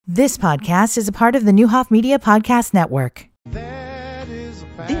This podcast is a part of the Newhoff Media Podcast Network.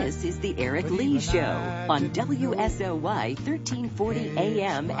 This is the Eric Lee Show on WSOY 1340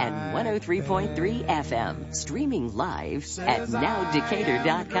 AM and 103.3 FM. Streaming live at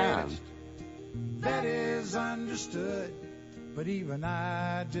nowdecatur.com. That is understood, but even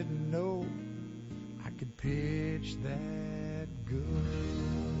I didn't know I could pitch that good.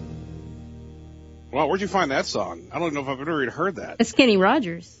 Wow, where'd you find that song? I don't know if I've ever even heard that. It's Kenny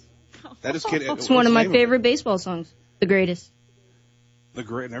Rogers. That is Kenny. It's one of my favorite baseball songs. The greatest.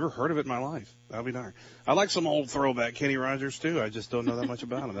 Never heard of it in my life. I'll be darned. I like some old throwback Kenny Rogers too. I just don't know that much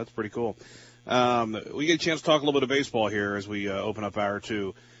about him. That's pretty cool. We get a chance to talk a little bit of baseball here as we open up hour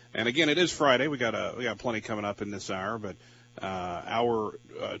two. And again, it is Friday. We got plenty coming up in this hour, but hour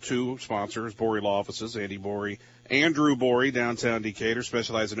two sponsors, Borey Law Offices, Andy Borey, Andrew Borey, downtown Decatur,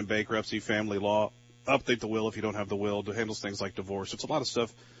 specializing in bankruptcy, family law. Update the will if you don't have the will. Handles things like divorce. It's a lot of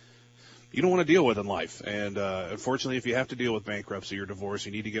stuff you don't want to deal with in life. And unfortunately, if you have to deal with bankruptcy or divorce,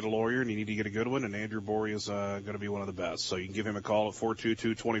 you need to get a lawyer and you need to get a good one. And Andrew Borey is going to be one of the best. So you can give him a call at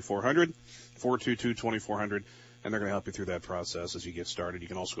 422-2400, 422-2400, and they're going to help you through that process as you get started. You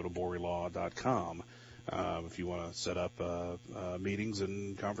can also go to BoreyLaw.com if you want to set up meetings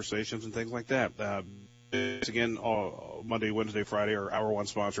and conversations and things like that. Again, Monday, Wednesday, Friday, our Hour 1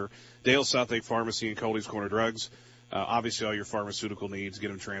 sponsor, Dale South Lake Pharmacy and Coley's Corner Drugs. Obviously, all your pharmaceutical needs, get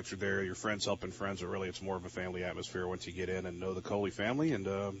them transferred there. Your friends helping friends, but really it's more of a family atmosphere once you get in and know the Coley family. And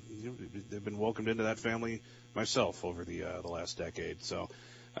they've been welcomed into that family myself over the last decade. So,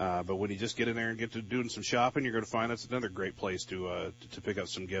 but when you just get in there and get to doing some shopping, you're going to find that's another great place to pick up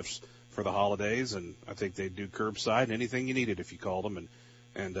some gifts for the holidays. And I think they do curbside and anything you needed if you called them.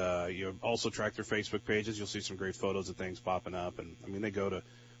 And you also track their Facebook pages. You'll see some great photos of things popping up. And, I mean, they go to,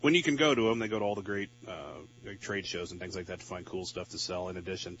 when you can go to them, they go to all the great trade shows and things like that to find cool stuff to sell in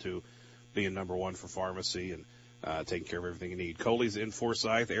addition to being number one for pharmacy and taking care of everything you need. Coley's in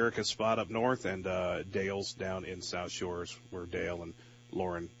Forsyth, Erica's spot up north, and Dale's down in South Shores where Dale and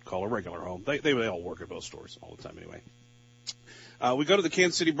Lauren call a regular home. They all work at both stores all the time anyway. We go to the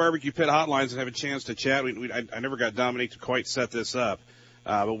Kansas City Barbecue Pit hotlines and have a chance to chat. I never got Dominique to quite set this up.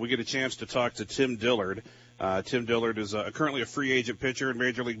 But we get a chance to talk to Tim Dillard. Tim Dillard is currently a free agent pitcher in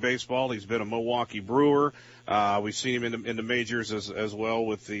Major League Baseball. He's been a Milwaukee Brewer. We've seen him in the majors as well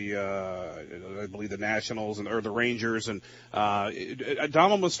with the, I believe the Nationals or the Rangers. And, Dom, I'm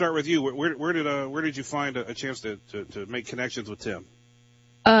going to start with you. Where did you find a chance to make connections with Tim?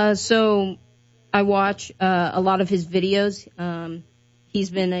 So I watch, a lot of his videos. He's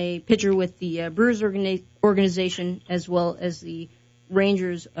been a pitcher with the Brewers organization as well as the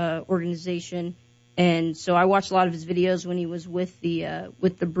Rangers organization, and so I watched a lot of his videos when he was with the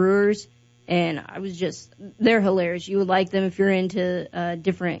Brewers, and they're hilarious. You would like them if you're into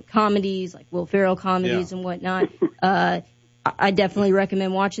different comedies, like Will Ferrell comedies and whatnot. I definitely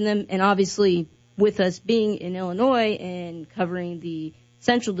recommend watching them, and obviously with us being in Illinois and covering the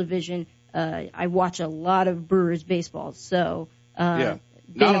Central Division, I watch a lot of Brewers baseball, so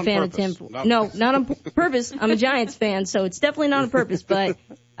been a fan of Tim. No, not on purpose. I'm a Giants fan, so it's definitely not on purpose, but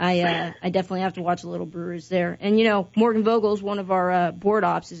I definitely have to watch a little Brewers there. And, Morgan Vogel's one of our board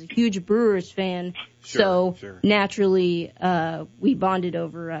ops, is a huge Brewers fan, so naturally we bonded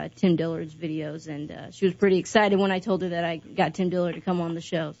over Tim Dillard's videos, and she was pretty excited when I told her that I got Tim Dillard to come on the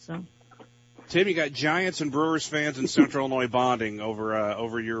show. So, Tim, you got Giants and Brewers fans in Central Illinois bonding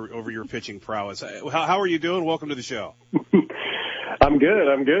over your pitching prowess. How are you doing? Welcome to the show. I'm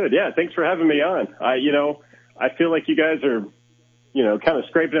good. Yeah, thanks for having me on. I feel like you guys are, kind of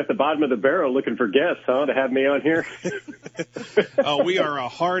scraping at the bottom of the barrel looking for guests, to have me on here. Oh, we are a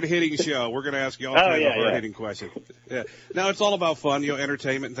hard-hitting show. We're going to ask you all kinds of hard-hitting questions. Yeah. Now, it's all about fun,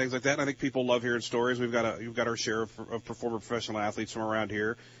 entertainment and things like that. And I think people love hearing stories. You've got our share of former professional athletes from around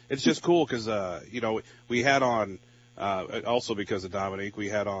here. It's just cool because, we had on, also because of Dominique, we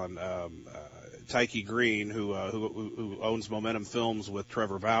had on Tyke Green, who owns Momentum Films with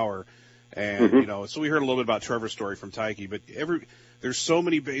Trevor Bauer. And, so we heard a little bit about Trevor's story from Tyke, but there's so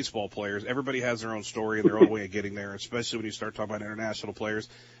many baseball players. Everybody has their own story and their own way of getting there, especially when you start talking about international players.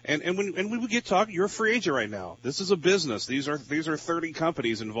 And when we get talking, you're a free agent right now. This is a business. These are 30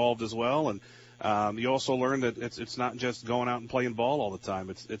 companies involved as well. And, you also learn that it's not just going out and playing ball all the time.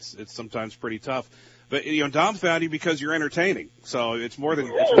 It's sometimes pretty tough. But, Dom found you because you're entertaining. So it's way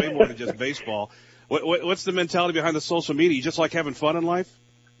more than just baseball. What's the mentality behind the social media? You just like having fun in life?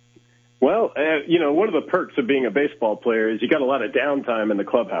 Well, one of the perks of being a baseball player is you got a lot of downtime in the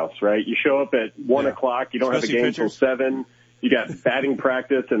clubhouse, right? You show up at 1 o'clock, you don't Especially have a game till 7, you got batting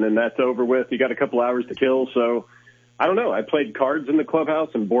practice, and then that's over with. You got a couple hours to kill, so I don't know. I played cards in the clubhouse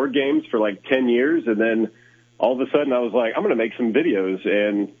and board games for like 10 years. And then all of a sudden I was like, I'm going to make some videos,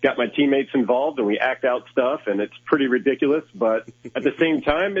 and got my teammates involved, and we act out stuff, and it's pretty ridiculous. But at the same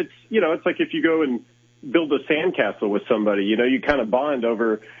time, it's, it's like if you go and build a sandcastle with somebody, you kind of bond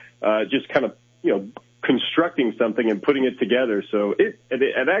over just kind of, constructing something and putting it together. So it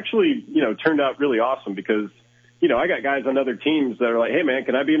actually, turned out really awesome because, I got guys on other teams that are like, hey, man,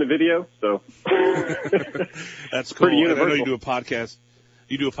 can I be in a video? So that's cool. Pretty universal. I know you do a podcast.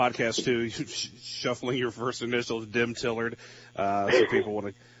 You do a podcast, too, shuffling your first initials, Dillard, so people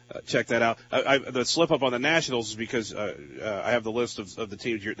want to check that out. The slip-up on the Nationals is because I have the list of the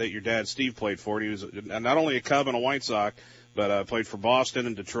teams that your dad, Steve, played for. He was not only a Cub and a White Sox, but played for Boston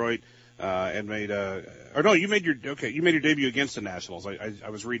and Detroit, and you made your debut against the Nationals. I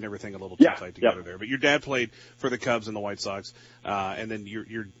was reading everything a little too tight together there. But your dad played for the Cubs and the White Sox, and then you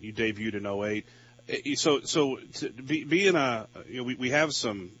debuted in 2008. So being we have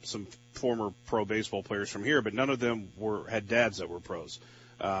some former pro baseball players from here, but none of them had dads that were pros.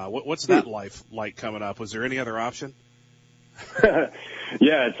 What's that life like coming up? Was there any other option?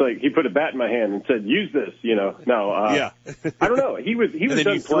 Yeah, it's like he put a bat in my hand and said, "Use this." No, I don't know. He was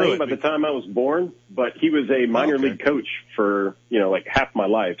done playing by the time I was born, but he was a minor league coach for like half my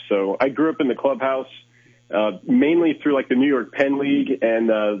life. So I grew up in the clubhouse, mainly through like the New York Penn League and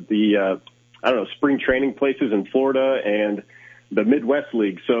the spring training places in Florida and the Midwest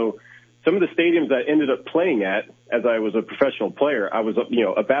League. So some of the stadiums I ended up playing at as I was a professional player, I was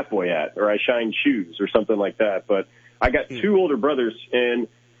a bat boy at, or I shined shoes or something like that. But I got two older brothers, and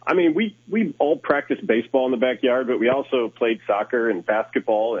I mean, we all practiced baseball in the backyard, but we also played soccer and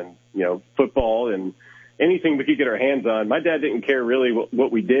basketball and, football and anything we could get our hands on. My dad didn't care really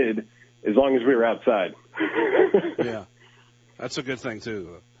what we did as long as we were outside. Yeah. That's a good thing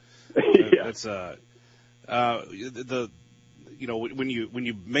too. Yeah. That's when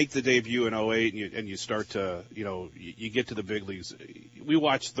you make the debut in 2008 and you start to, you get to the big leagues. We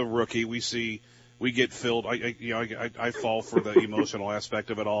watch the rookie, we get filled. I fall for the emotional aspect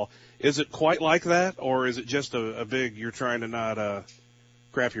of it all. Is it quite like that, or is it just a big, you're trying to not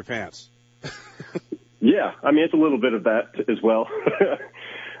crap your pants? Yeah, I mean, it's a little bit of that as well.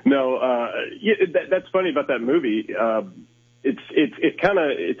 No, that's funny about that movie.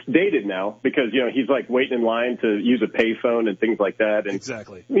 It's dated now because, he's like waiting in line to use a payphone and things like that. And,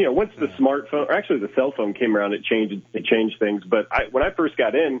 exactly. Once the smartphone, or actually the cell phone came around, it changed things. But when I first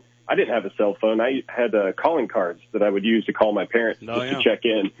got in, I didn't have a cell phone. I had calling cards that I would use to call my parents to check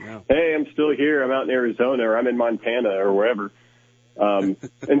in. Yeah. Hey, I'm still here. I'm out in Arizona, or I'm in Montana, or wherever. And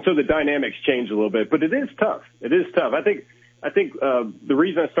so the dynamics changed a little bit, but it is tough. It is tough. I think the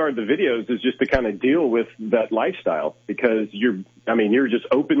reason I started the videos is just to kind of deal with that lifestyle, because you're just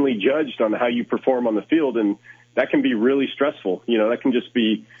openly judged on how you perform on the field, and that can be really stressful. That can just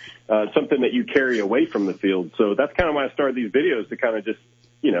be something that you carry away from the field. So that's kind of why I started these videos, to kind of just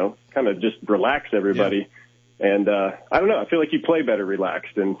relax everybody. Yeah. And I don't know, I feel like you play better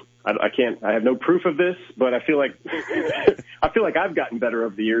relaxed, and I have no proof of this, but I feel like I've gotten better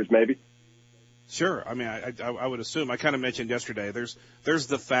over the years, maybe. Sure. I mean, I would assume. I kind of mentioned yesterday, there's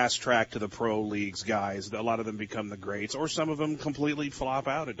the fast track to the pro leagues guys. A lot of them become the greats, or some of them completely flop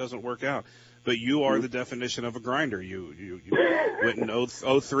out. It doesn't work out. But you are the definition of a grinder. You went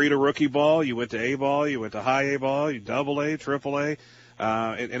in 03 to rookie ball. You went to A ball. You went to high A ball. You double A, triple A,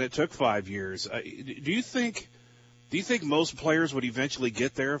 and it took 5 years. Do you think most players would eventually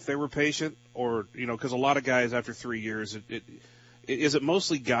get there if they were patient, or because a lot of guys after 3 years, is it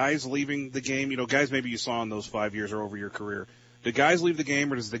mostly guys leaving the game? Guys maybe you saw in those 5 years or over your career. Do guys leave the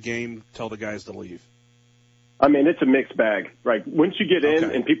game, or does the game tell the guys to leave? I mean, it's a mixed bag. Right? Once you get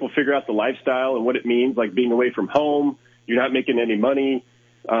in and people figure out the lifestyle and what it means, like being away from home, you're not making any money.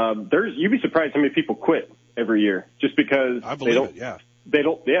 You'd be surprised how many people quit every year just because they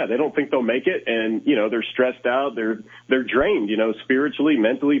don't think they'll make it, and they're stressed out, they're drained, spiritually,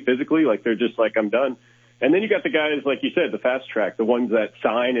 mentally, physically, like they're just like, I'm done. And then you got the guys, like you said, the fast track, the ones that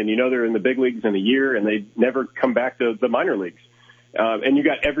sign and they're in the big leagues in a year and they never come back to the minor leagues. And you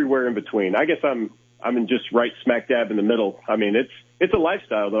got everywhere in between. I guess I'm in just right smack dab in the middle. I mean, it's a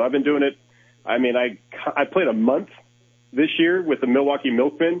lifestyle though. I've been doing it. I mean, I played a month this year with the Milwaukee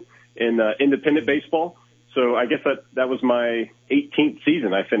Milkmen in independent baseball. So I guess that was my 18th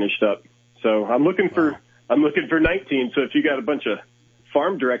season I finished up. So I'm looking for 19. So if you got a bunch of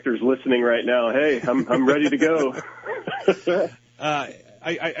farm directors listening right now, hey, I'm ready to go.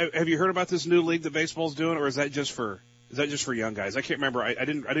 Have you heard about this new league that baseball's doing, or is that just for young guys? I can't remember. I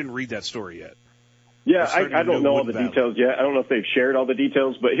didn't read that story yet. Yeah, I don't know all the details yet. I don't know if they've shared all the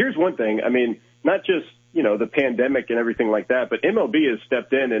details, but here's one thing. I mean, not just the pandemic and everything like that. But MLB has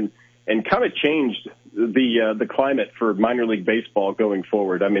stepped in and kind of changed the climate for minor league baseball going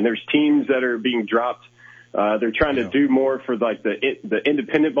forward. I mean, there's teams that are being dropped. They're trying to do more for like the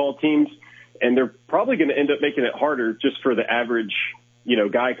independent ball teams, and they're probably going to end up making it harder just for the average,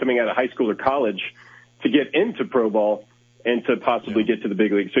 guy coming out of high school or college to get into pro ball and to possibly get to the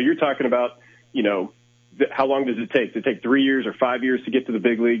big league. So you're talking about, how long does it take? Does it take 3 years or 5 years to get to the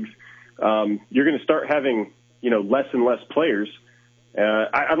big leagues? You're going to start having, less and less players.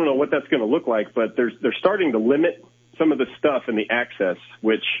 I don't know what that's going to look like, but they're starting to limit some of the stuff and the access,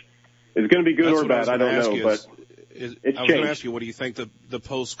 which is going to be good or bad. I don't know, but it's changed. I was going to ask you, what do you think the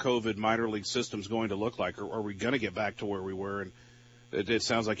post-COVID minor league system is going to look like? Or are we going to get back to where we were? And it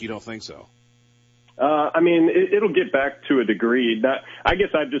sounds like you don't think so. It'll get back to a degree. I guess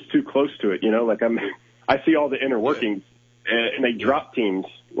I'm just too close to it, I see all the inner workings, and they drop teams.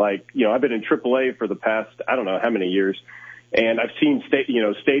 Like, I've been in AAA for the past, I don't know how many years, and I've seen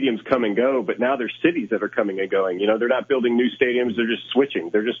stadiums come and go, but now there's cities that are coming and going. They're not building new stadiums, they're just switching.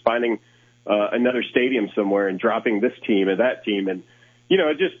 They're just finding another stadium somewhere and dropping this team and that team, and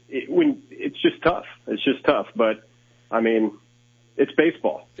it's just tough. It's just tough, but it's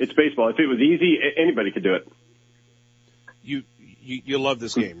baseball. It's baseball. If it was easy, anybody could do it. You love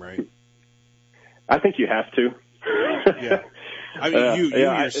this game, right? I think you have to. Yeah. You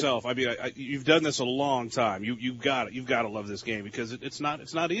yourself. You've done this a long time. You've got to love this game because it's not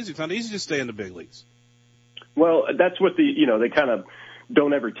easy. It's not easy to stay in the big leagues. Well, that's what they kind of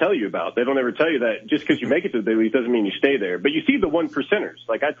don't ever tell you about. They don't ever tell you that just because you make it to the big leagues doesn't mean you stay there. But you see the 1%ers.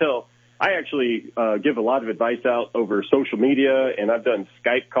 Like I actually give a lot of advice out over social media, and I've done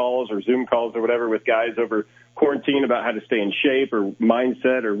Skype calls or Zoom calls or whatever with guys over quarantine about how to stay in shape or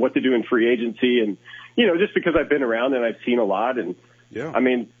mindset or what to do in free agency. And, just because I've been around and I've seen a lot. And,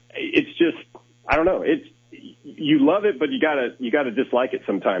 it's just, I don't know. You love it, but you gotta dislike it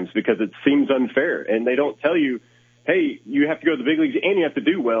sometimes because it seems unfair. And they don't tell you, hey, you have to go to the big leagues and you have to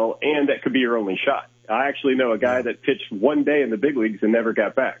do well, and that could be your only shot. I actually know a guy that pitched one day in the big leagues and never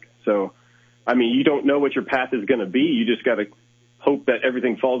got back. So, you don't know what your path is going to be. You just got to hope that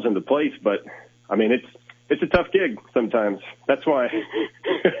everything falls into place. But, it's a tough gig sometimes. That's why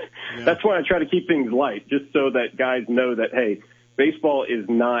that's why I try to keep things light, just so that guys know that, hey, baseball is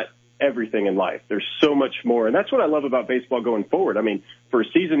not everything in life. There's so much more. And that's what I love about baseball going forward. For a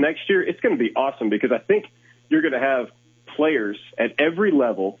season next year, it's going to be awesome because I think you're going to have players at every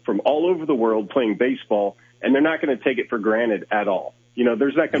level from all over the world playing baseball, and they're not going to take it for granted at all.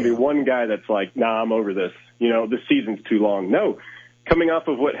 There's not going to be one guy that's like, nah, I'm over this. This season's too long. No, coming off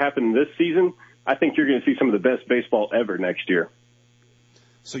of what happened this season, I think you're going to see some of the best baseball ever next year.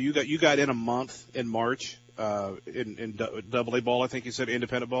 So you got in a month in March in Double-A ball, I think you said,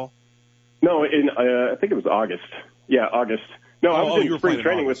 independent ball? No, I think it was August. Yeah, August. No, I was in spring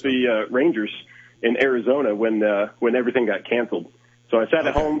training with the Rangers in Arizona when everything got canceled. So I sat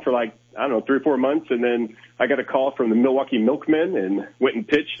at home for 3 or 4 months, and then I got a call from the Milwaukee Milkmen and went and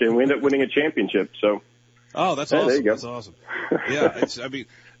pitched, and we ended up winning a championship. So, that's awesome. There you go. That's awesome. Yeah,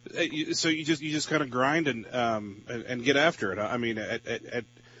 so you just kind of grind and get after it.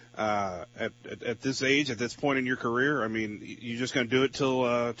 At this age, at this point in your career, you're just going to do it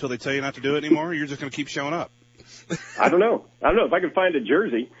till they tell you not to do it anymore. You're just going to keep showing up. I don't know if I can find a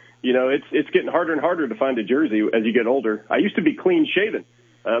jersey. It's getting harder and harder to find a jersey as you get older. I used to be clean shaven.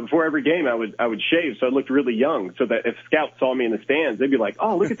 Before every game, I would shave so I looked really young, so that if scouts saw me in the stands, they'd be like,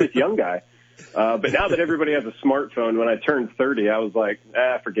 "Oh, look at this young guy." But now that everybody has a smartphone, when I turned 30, I was like,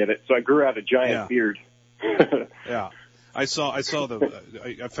 forget it. So I grew out a giant beard. Yeah. I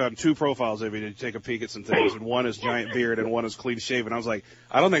found 2 profiles of you to take a peek at some things, and one is giant beard and one is clean shaven. I was like,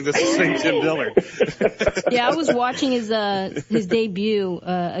 I don't think this is the same Tim Dillard. Yeah, I was watching his debut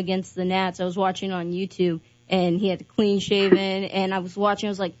against the Nats. I was watching on YouTube, and he had the clean shaven, and I was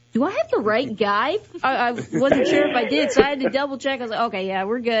like, do I have the right guy? I wasn't sure if I did, so I had to double check. I was like, okay, yeah,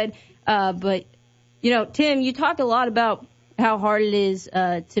 we're good. But Tim, you talk a lot about how hard it is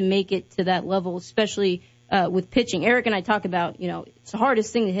to make it to that level, especially with pitching. Eric and I talk about, it's the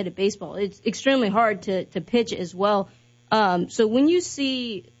hardest thing to hit at baseball. It's extremely hard to pitch as well. So when you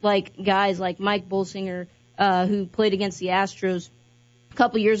see guys like Mike Bolsinger, who played against the Astros a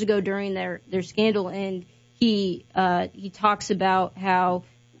couple years ago during their scandal, and he talks about how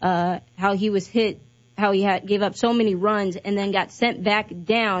he was hit, how he gave up so many runs and then got sent back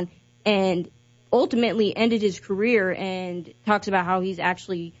down and ultimately ended his career, and talks about how he's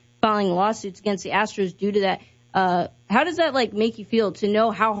actually filing lawsuits against the Astros due to that. How does that make you feel to know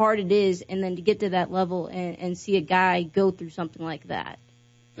how hard it is and then to get to that level and see a guy go through something like that?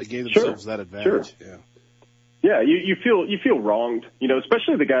 They gave themselves that advantage. Sure. Yeah, you feel wronged,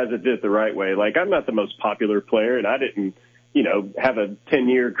 especially the guys that did it the right way. Like, I'm not the most popular player, and I didn't, have a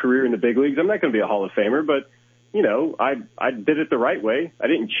 10-year career in the big leagues. I'm not going to be a Hall of Famer, but, I did it the right way. I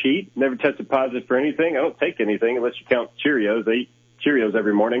didn't cheat, never tested positive for anything. I don't take anything unless you count Cheerios. I eat Cheerios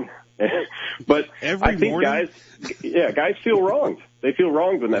every morning. But I think guys feel wronged. They feel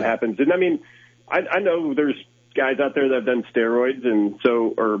wronged when that happens. And I mean, I know there's guys out there that have done steroids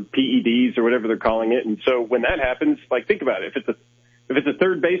or PEDs or whatever they're calling it. And so when that happens, like, think about it. If it's a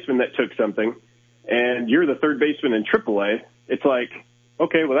third baseman that took something and you're the third baseman in AAA, it's like,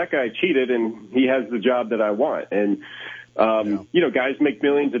 okay, well, that guy cheated and he has the job that I want. And, guys make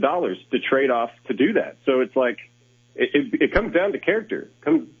millions of dollars to trade off to do that. So it's like, it comes down to character.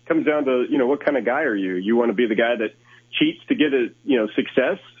 Comes down to, what kind of guy are you? You want to be the guy that cheats to get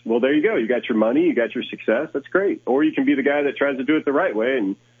success? Well, there you go. You got your money, you got your success. That's great. Or you can be the guy that tries to do it the right way,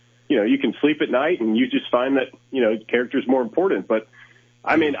 and you can sleep at night, and you just find that character is more important. But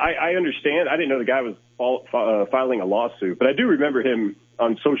I mean, I understand. I didn't know the guy was filing a lawsuit, but I do remember him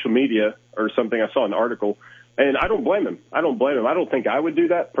on social media or something. I saw an article, and I don't blame him. I don't think I would do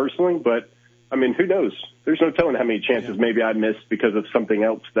that personally, but I mean, who knows? There's no telling how many chances maybe I missed because of something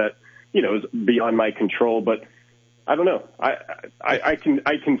else that is beyond my control. But I don't know. I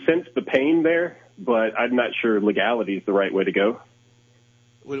can sense the pain there, but I'm not sure legality is the right way to go.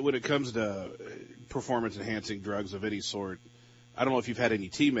 When it comes to performance-enhancing drugs of any sort, I don't know if you've had any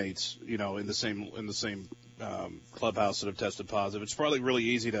teammates, in the same clubhouse that have tested positive. It's probably really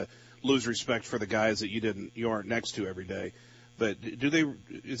easy to lose respect for the guys that you aren't next to every day. But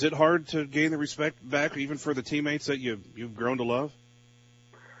is it hard to gain the respect back, even for the teammates that you've grown to love?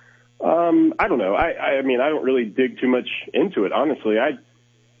 I don't know. I mean, I don't really dig too much into it, honestly.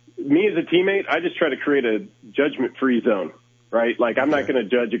 Me as a teammate, I just try to create a judgment-free zone, right? Like, I'm not going to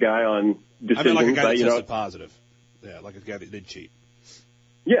judge a guy on decisions. I mean, like a guy that tested positive. Yeah, like a guy that did cheat.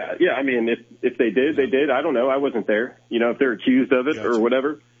 Yeah. I mean, if they did, they did. I don't know. I wasn't there. If they're accused of it or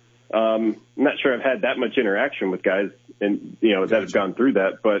whatever. I'm not sure I've had that much interaction with guys and, that have gone through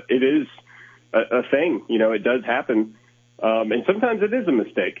that, but it is a thing. It does happen. And sometimes it is a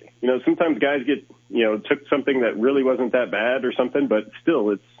mistake. Sometimes guys get, took something that really wasn't that bad or something, but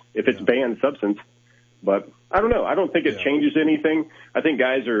still if it's banned substance. But I don't know. I don't think it changes anything. I think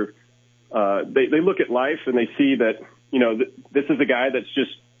guys are, they look at life and they see that, this is a guy that's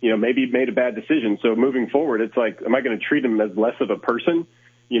just, maybe made a bad decision. So moving forward, it's like, am I going to treat him as less of a person?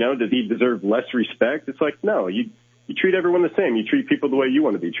 Does he deserve less respect? It's like, no, you treat everyone the same. You treat people the way you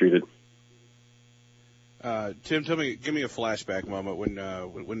want to be treated. Tim, give me a flashback moment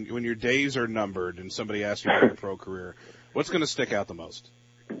when your days are numbered and somebody asks you about your pro career. What's going to stick out the most?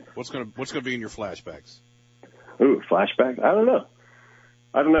 What's going to be in your flashbacks? Ooh, flashback? I don't know.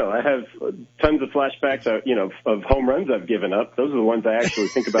 I have tons of flashbacks, of home runs I've given up. Those are the ones I actually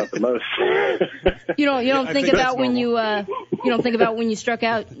think about the most. You don't think about when you don't think about when you struck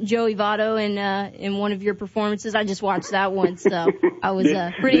out Joey Votto in one of your performances. I just watched that one, so I was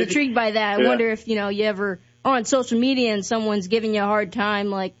pretty intrigued by that. I wonder if you ever are on social media and someone's giving you a hard time,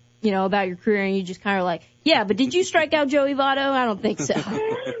 like about your career, and you just kind of like, yeah, but did you strike out Joey Votto? I don't think so.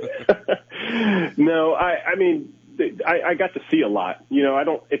 No, I mean. I got to see a lot.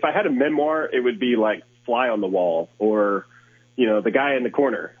 If I had a memoir, it would be like Fly on the Wall or, The Guy in the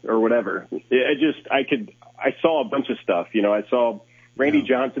Corner or whatever. I saw a bunch of stuff. I saw Randy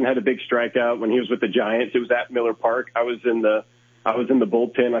Johnson had a big strikeout when he was with the Giants. It was at Miller Park. I was in the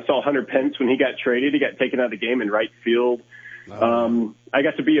bullpen. I saw Hunter Pence when he got traded. He got taken out of the game in right field. I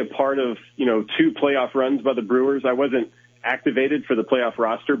got to be a part of, 2 playoff runs by the Brewers. I wasn't activated for the playoff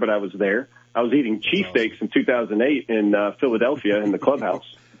roster, but I was there. I was eating cheesesteaks in 2008 in Philadelphia in the clubhouse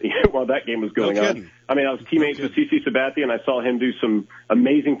while that game was going on. I mean, I was teammates with CeCe Sabathia, and I saw him do some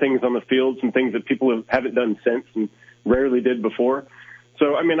amazing things on the field, some things that people haven't done since and rarely did before.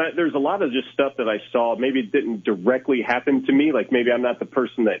 So, I mean, there's a lot of just stuff that I saw. Maybe it didn't directly happen to me. Like maybe I'm not the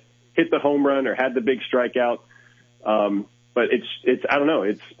person that hit the home run or had the big strikeout. But it's I don't know.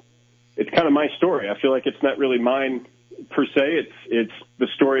 It's kind of my story. I feel like it's not really mine per se. It's the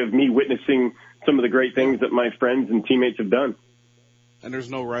story of me witnessing some of the great things that my friends and teammates have done. And there's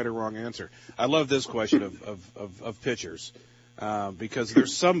no right or wrong answer. I love this question of pitchers because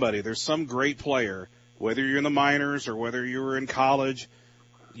there's some great player, whether you're in the minors or whether you were in college,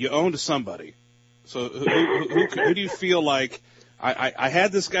 you owned somebody. So who do you feel like I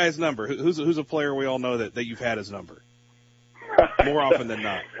had this guy's number? Who's a player we all know that you've had his number? more often than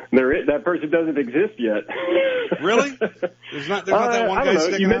not. That person doesn't exist yet. Really? There's not that one I guy don't know.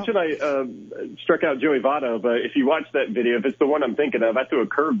 sticking You mentioned I struck out Joey Votto, but if you watch that video, if it's the one I'm thinking of, I threw a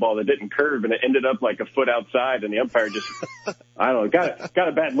curveball that didn't curve, and it ended up like a foot outside, and the umpire just, I don't know, got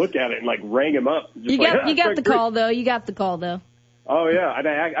a bad look at it and like rang him up. You got the call though. You got the call though. Oh yeah,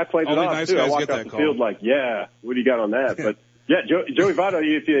 I played it off nice too. I guys walked get off that the call. field like, yeah, what do you got on that? But yeah, Joey Votto,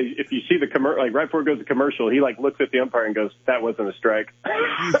 if you see the commercial, like right before it goes to commercial, he like looks at the umpire and goes, "That wasn't a strike."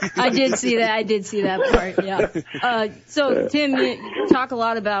 I did see that part. Yeah. So Tim, you talk a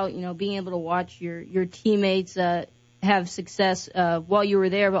lot about being able to watch your teammates have success while you were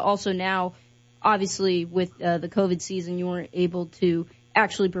there, but also now, obviously with the COVID season, you weren't able to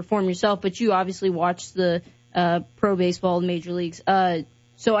actually perform yourself, but you obviously watched the pro baseball major leagues.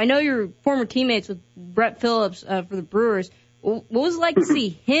 So I know you're former teammates with Brett Phillips for the Brewers. What was it like to see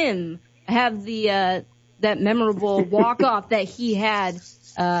him have the that memorable walk-off that he had,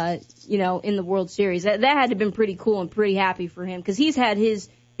 in the World Series? That had to have been pretty cool and pretty happy for him because he's had his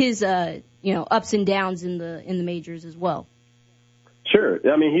ups and downs in the majors as well. Sure.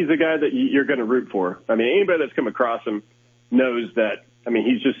 I mean, he's a guy that you're going to root for. I mean, anybody that's come across him knows that. I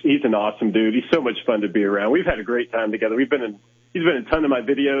mean, he's an awesome dude. He's so much fun to be around. We've had a great time together. He's been in a ton of my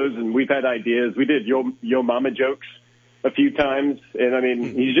videos, and we've had ideas. We did Yo Mama jokes a few times, and I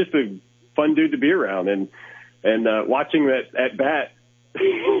mean, he's just a fun dude to be around. And watching that at bat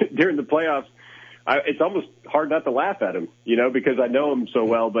during the playoffs, it's almost hard not to laugh at him, because I know him so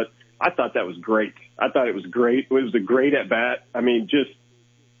well. But I thought that was great. I thought it was great. It was a great at bat. I mean,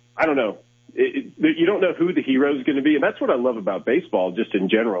 I don't know. You don't know who the hero is going to be, and that's what I love about baseball just in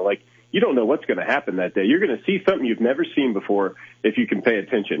general. Like, you don't know what's going to happen that day. You're going to see something you've never seen before if you can pay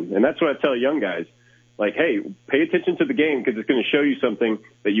attention. And that's what I tell young guys. Like, hey, pay attention to the game because it's going to show you something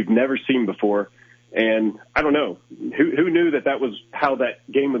that you've never seen before. And I don't know. Who knew that was how that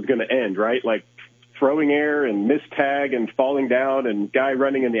game was going to end, right? Like throwing air and missed tag and falling down and guy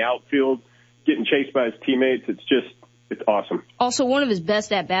running in the outfield, getting chased by his teammates. It's awesome. Also, one of his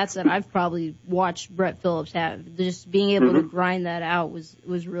best at-bats that I've probably watched Brett Phillips have. Just being able to grind that out was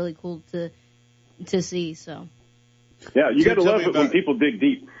really cool to see. So. Yeah, you got to love it when people dig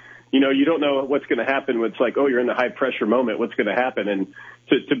deep. You don't know what's going to happen. It's like, oh, you're in the high-pressure moment. What's going to happen? And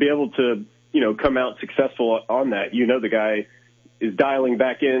to be able to, come out successful on that, the guy is dialing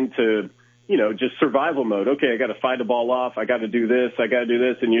back into, just survival mode. Okay, I got to fight the ball off. I got to do this. I got to do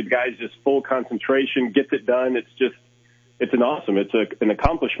this. And your guy's just full concentration, gets it done. It's an awesome. It's an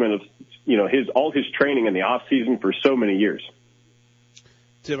accomplishment of, all his training in the off season for so many years.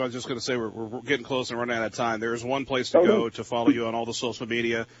 Tim, I was just going to say we're getting close and running out of time. There's one place to go to follow you on all the social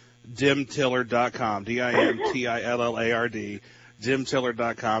media, dimtillard.com, DIMTILLARD,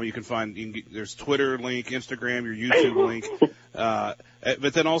 dimtillard.com. You can find there's Twitter link, Instagram, your YouTube link,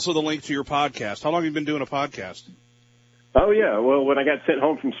 but then also the link to your podcast. How long have you been doing a podcast? Oh, yeah. Well, when I got sent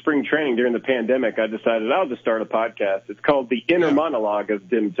home from spring training during the pandemic, I decided I'll just start a podcast. It's called The Inner Monologue of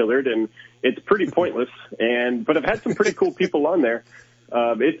Dim Tillard, and it's pretty pointless. But I've had some pretty cool people on there.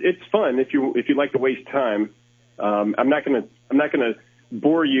 It's fun if you like to waste time. I'm not gonna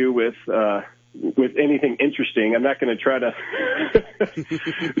bore you with anything interesting. I'm not gonna try to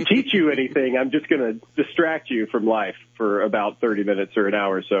teach you anything. I'm just gonna distract you from life for about 30 minutes or an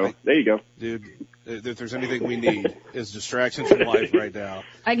hour. So there you go, dude. If there's anything we need, is distractions from life right now.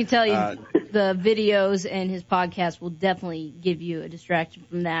 I can tell you the videos and his podcast will definitely give you a distraction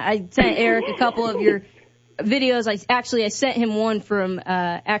from that. I sent Eric a couple of your videos. I sent him one from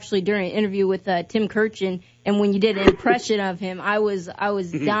during an interview with Tim Kirchin, and when you did an impression of him, I was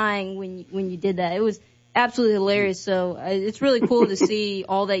dying when you did that. It was absolutely hilarious. So it's really cool to see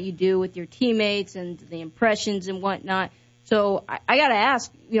all that you do with your teammates and the impressions and whatnot. So I got to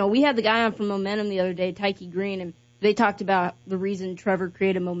ask, we had the guy on from Momentum the other day, Tyke Green, and they talked about the reason Trevor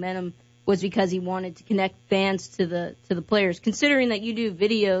created Momentum was because he wanted to connect fans to the players. Considering that you do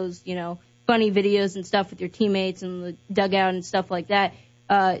videos, funny videos and stuff with your teammates and the dugout and stuff like that,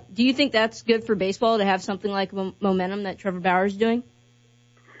 do you think that's good for baseball to have something like Momentum that Trevor Bauer's doing?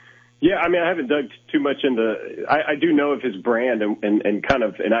 Yeah, I mean, I haven't dug too much into. I do know of his brand and kind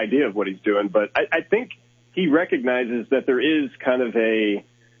of an idea of what he's doing, but I think he recognizes that there is kind of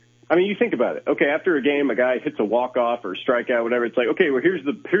you think about it. Okay, after a game, a guy hits a walk-off or a strikeout, whatever. It's like, okay, well, here's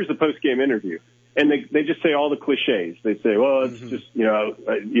the post-game interview. And they just say all the cliches. They say, well, it's just,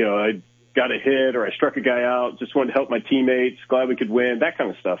 I got a hit or I struck a guy out, just wanted to help my teammates, glad we could win, that kind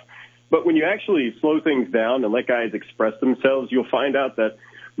of stuff. But when you actually slow things down and let guys express themselves, you'll find out that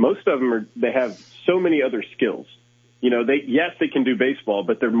most of them they have so many other skills. They can do baseball,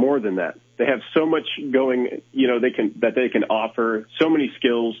 but they're more than that. They have so much going, that they can offer, so many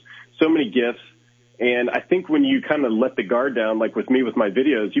skills, so many gifts. And I think when you kind of let the guard down, like with me with my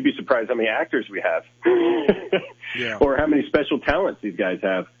videos, you'd be surprised how many actors we have yeah. or how many special talents these guys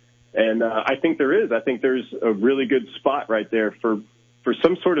have. And I think there is. I think there's a really good spot right there for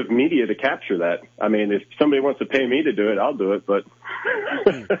some sort of media to capture that. I mean, if somebody wants to pay me to do it, I'll do it. But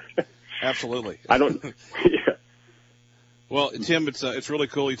absolutely, I don't. Yeah. Well, Tim, it's really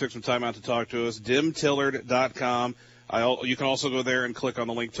cool. You took some time out to talk to us. DimTillard.com. You can also go there and click on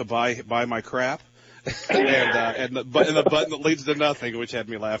the link to buy my crap. and the button that leads to nothing, which had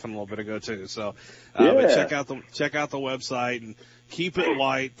me laughing a little bit ago too. So, but check out the website and keep it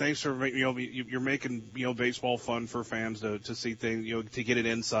light. Thanks for you're making baseball fun for fans to see things, to get an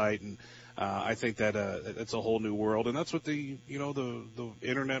insight, and I think that it's a whole new world, and that's what the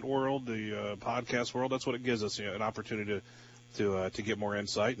internet world, the podcast world, that's what it gives us, an opportunity to get more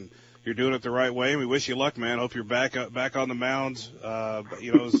insight. And you're doing it the right way. We wish you luck, man. Hope you're back on the mounds.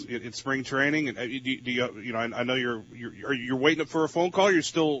 It's spring training. And I know you're waiting for a phone call. Or you're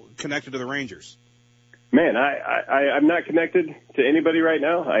still connected to the Rangers. Man, I'm not connected to anybody right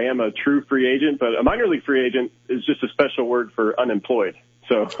now. I am a true free agent, but a minor league free agent is just a special word for unemployed.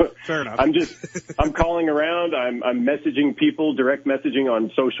 So fair enough. I'm calling around. I'm messaging people, direct messaging on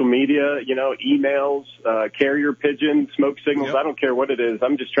social media, emails, carrier pigeon, smoke signals. Yep. I don't care what it is.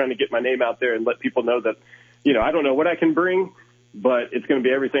 I'm just trying to get my name out there and let people know that, I don't know what I can bring, but it's going to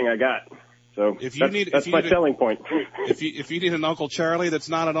be everything I got. So that's my selling point. If you need an Uncle Charlie that's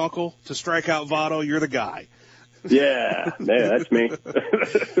not an uncle to strike out Votto, you're the guy. Yeah, that's me.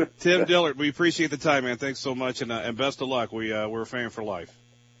 Tim Dillard, we appreciate the time, man. Thanks so much, and best of luck. We're a fan for life.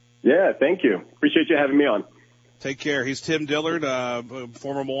 Yeah, thank you. Appreciate you having me on. Take care. He's Tim Dillard,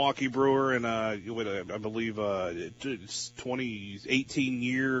 former Milwaukee Brewer, and I believe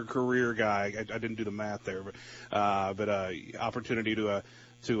 18-year career guy. I didn't do the math there, but opportunity to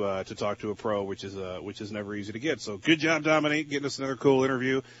talk to a pro, which is never easy to get. So good job, Dominique, getting us another cool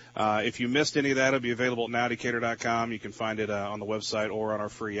interview. If you missed any of that, it'll be available at nowdecatur.com. You can find it on the website or on our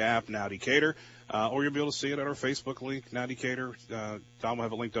free app, Now Decatur, or you'll be able to see it at our Facebook link, Now Decatur. Dom will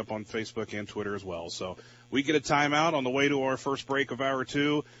have it linked up on Facebook and Twitter as well. So we get a timeout on the way to our first break of hour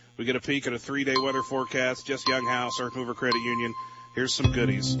 2. We get a peek at a 3-day weather forecast. Jess Younghouse, Earth Mover Credit Union. Here's some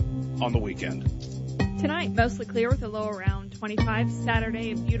goodies on the weekend. Tonight, mostly clear with a low around 25.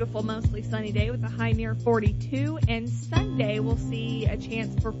 Saturday, a beautiful, mostly sunny day with a high near 42. And Sunday, we'll see a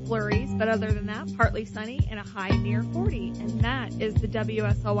chance for flurries. But other than that, partly sunny and a high near 40. And that is the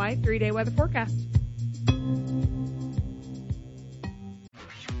WSLY 3-day weather forecast.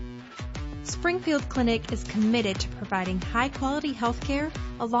 Springfield Clinic is committed to providing high-quality health care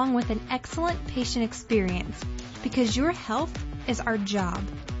along with an excellent patient experience because your health is our job.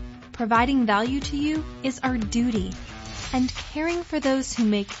 Providing value to you is our duty, and caring for those who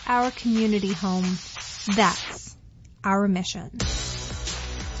make our community home, that's our mission.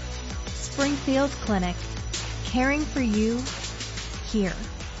 Springfield Clinic, caring for you here.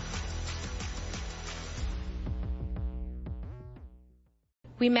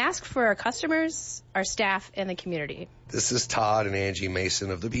 We mask for our customers, our staff, and the community. This is Todd and Angie Mason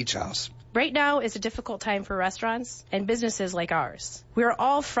of the Beach House. Right now is a difficult time for restaurants and businesses like ours. We are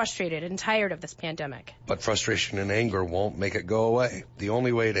all frustrated and tired of this pandemic. But frustration and anger won't make it go away. The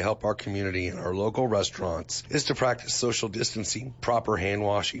only way to help our community and our local restaurants is to practice social distancing, proper hand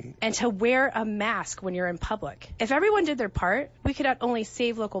washing, and to wear a mask when you're in public. If everyone did their part, we could not only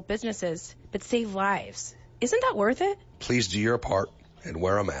save local businesses, but save lives. Isn't that worth it? Please do your part and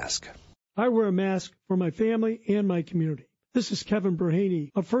wear a mask. I wear a mask for my family and my community. This is Kevin Berhaney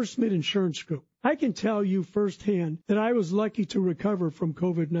of First Mid Insurance Group. I can tell you firsthand that I was lucky to recover from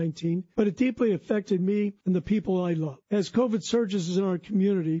COVID-19, but it deeply affected me and the people I love. As COVID surges in our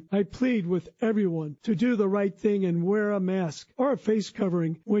community, I plead with everyone to do the right thing and wear a mask or a face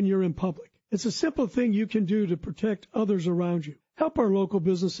covering when you're in public. It's a simple thing you can do to protect others around you, help our local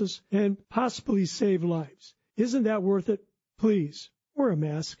businesses, and possibly save lives. Isn't that worth it? Please, wear a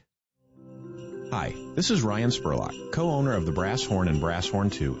mask. Hi, this is Ryan Spurlock, co-owner of the Brass Horn and Brass Horn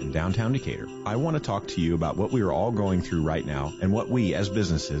 2 in downtown Decatur. I want to talk to you about what we are all going through right now and what we as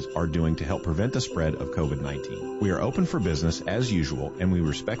businesses are doing to help prevent the spread of COVID-19. We are open for business as usual, and we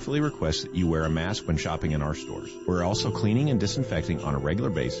respectfully request that you wear a mask when shopping in our stores. We're also cleaning and disinfecting on a regular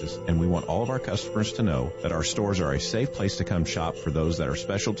basis, and we want all of our customers to know that our stores are a safe place to come shop for those that are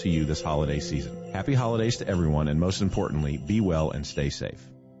special to you this holiday season. Happy holidays to everyone, and most importantly, be well and stay safe.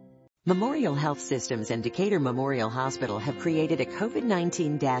 Memorial Health Systems and Decatur Memorial Hospital have created a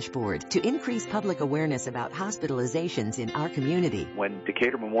COVID-19 dashboard to increase public awareness about hospitalizations in our community. When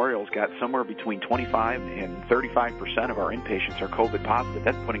Decatur Memorial's got somewhere between 25 and 35% of our inpatients are COVID positive,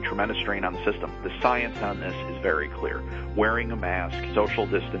 that's putting tremendous strain on the system. The science on this is very clear. Wearing a mask, social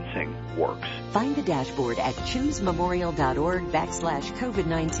distancing works. Find the dashboard at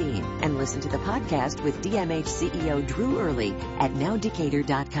choosememorial.org/COVID-19 and listen to the podcast with DMH CEO Drew Early at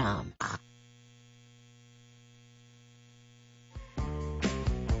nowdecatur.com.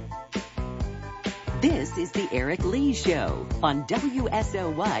 This is the Eric Lee Show on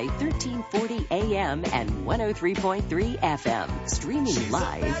WSOY 1340 AM and 103.3 FM. Streaming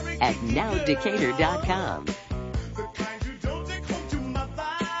live at nowdecatur.com.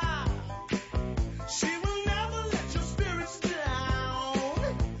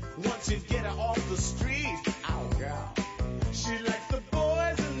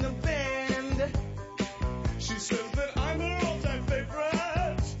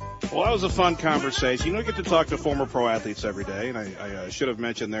 Well, that was a fun conversation. You don't get to talk to former pro athletes every day, and I should have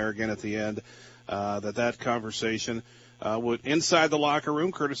mentioned there again at the end that conversation would inside the locker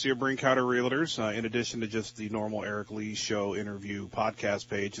room, courtesy of Brinkhouder Realtors. In addition to just the normal Eric Lee Show interview podcast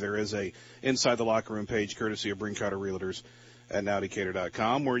page, there is a inside the locker room page, courtesy of Brinkhouder Realtors at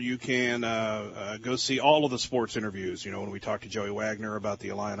nowdecatur.com, where you can go see all of the sports interviews. You know, when we talk to Joey Wagner about the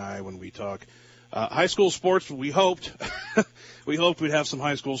Illini, when we talk high school sports, we hoped we'd have some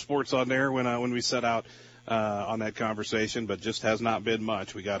high school sports on there when we set out on that conversation, but just has not been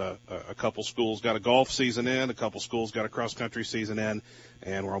much. We got a couple schools got a golf season in, a couple schools got a cross country season in,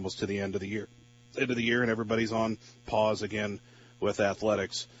 and we're almost to the end of the year, and everybody's on pause again with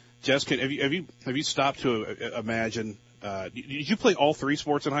athletics. Jess, have you stopped to imagine? Did you play all three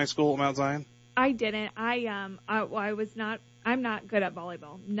sports in high school at Mount Zion? I didn't. I was not. I'm not good at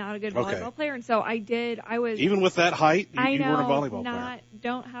volleyball. Not a good volleyball player, and so I did. I was even with that height. You weren't a volleyball player.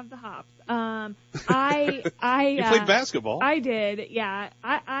 Don't have the hops. You played basketball. I did. Yeah.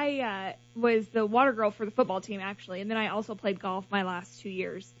 I was the water girl for the football team actually, and then I also played golf my last 2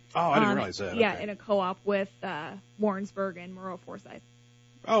 years. Oh, I didn't realize that. Yeah, okay. in a co-op with Warrensburg and Moreau Forsyth.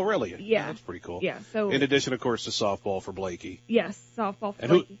 Oh, really? Yeah. That's pretty cool. Yeah. So in addition, of course, to softball for Blakey. Yes, softball for and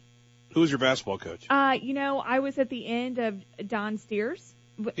Blakey. Who was your basketball coach? I was at the end of Don Steers,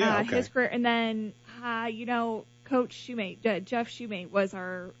 his career, and then, Coach Shoemate, Jeff Shoemate was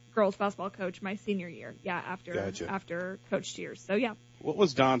our girls basketball coach my senior year. Yeah, after Coach Steers. So yeah. What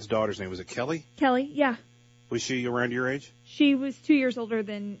was Don's daughter's name? Was it Kelly? Kelly, yeah. Was she around your age? She was 2 years older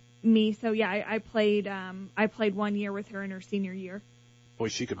than me. So yeah, I played 1 year with her in her senior year. Boy,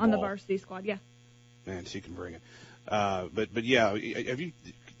 she could on ball. The varsity squad. Yeah. Man, she can bring it. But yeah, have you?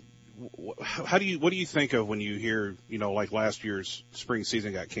 What do you think of when you hear, like last year's spring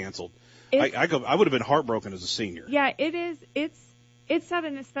season got canceled? I would have been heartbroken as a senior. Yeah, it is. It's sad,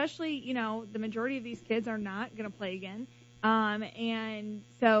 and especially, the majority of these kids are not going to play again. And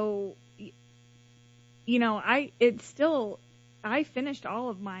so, I finished all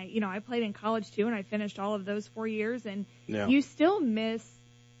of my, I played in college too, and I finished all of those 4 years, and you still miss,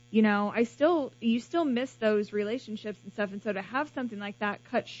 you still miss those relationships and stuff. And so to have something like that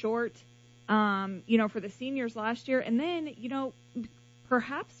cut short, for the seniors last year, and then,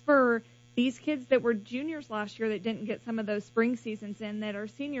 perhaps for these kids that were juniors last year that didn't get some of those spring seasons in, that are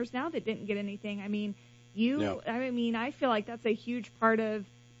seniors now that didn't get anything. I mean, I feel like that's a huge part of,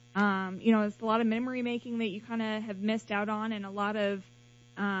 it's a lot of memory making that you kind of have missed out on, and a lot of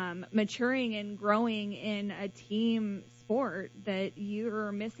maturing and growing in a team sport that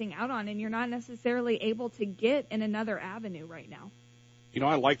you're missing out on, and you're not necessarily able to get in another avenue right now.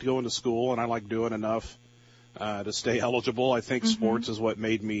 I liked going to school, and I liked doing enough to stay eligible. I think sports is what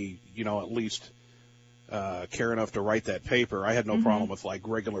made me, at least care enough to write that paper. I had no problem with like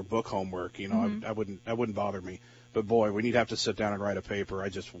regular book homework. I wouldn't bother me. But boy, when you'd have to sit down and write a paper, I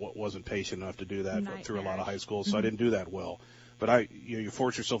just wasn't patient enough to do that through a lot of high school, so I didn't do that well. But you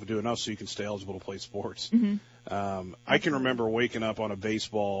force yourself to do enough so you can stay eligible to play sports. I can remember waking up on a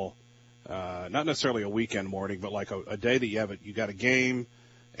baseball, not necessarily a weekend morning, but like a day that you got a game,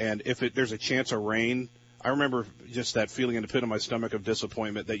 and if there's a chance of rain, I remember just that feeling in the pit of my stomach of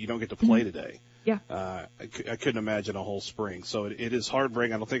disappointment that you don't get to play today. Yeah. I couldn't imagine a whole spring. So it is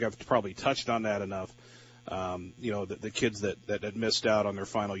heartbreaking. I don't think I've probably touched on that enough. The kids that missed out on their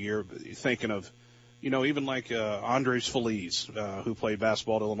final year, thinking of, even like Andres Feliz, who played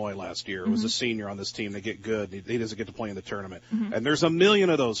basketball at Illinois last year, was a senior on this team. They get good. He doesn't get to play in the tournament. And there's a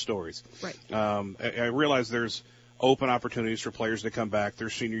million of those stories. Right. I realize there's open opportunities for players to come back their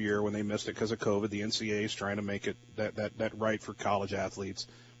senior year when they missed it because of COVID. The NCAA is trying to make it that right for college athletes.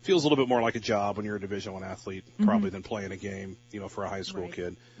 Feels a little bit more like a job when you're a Division I athlete, probably, than playing a game, for a high school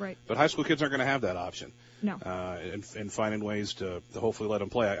kid. Right. But high school kids aren't going to have that option. No. And finding ways to hopefully let them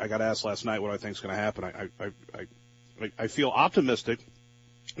play. I got asked last night what I think is going to happen. I feel optimistic.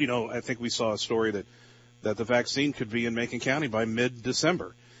 I think we saw a story that the vaccine could be in Macon County by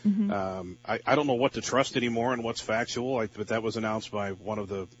mid-December. I don't know what to trust anymore and what's factual, but that was announced by one of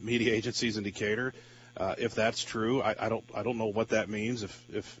the media agencies in Decatur. If that's true, I don't know what that means.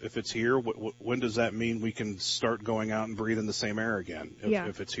 If it's here, when does that mean we can start going out and breathing the same air again?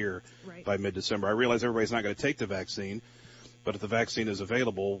 If it's here by mid-December, I realize everybody's not going to take the vaccine, but if the vaccine is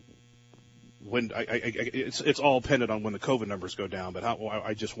available, when it's all dependent on when the COVID numbers go down. But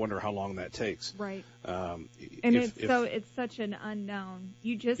I just wonder how long that takes. Right. It's such an unknown.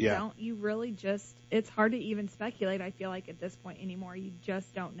 You just don't. You really just. It's hard to even speculate. I feel like at this point anymore, you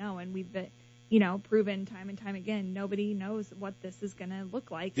just don't know. And we've been, proven time and time again, nobody knows what this is going to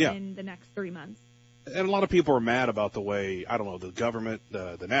look like in the next 3 months. And a lot of people are mad about the way, the government,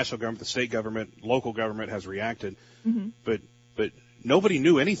 the national government, the state government, local government has reacted. But nobody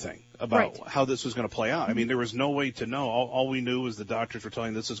knew anything about how this was going to play out. I mean, there was no way to know. All we knew was the doctors were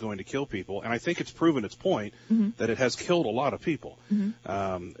telling this is going to kill people. And I think it's proven its point that it has killed a lot of people.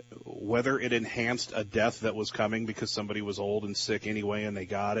 Whether it enhanced a death that was coming because somebody was old and sick anyway and they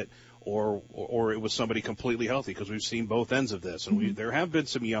got it, or it was somebody completely healthy, because we've seen both ends of this. And there have been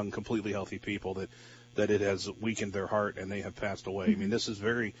some young, completely healthy people that it has weakened their heart and they have passed away. I mean, this is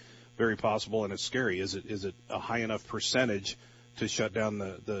very, very possible, and it's scary. Is it a high enough percentage to shut down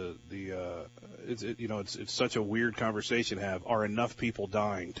it's such a weird conversation to have. Are enough people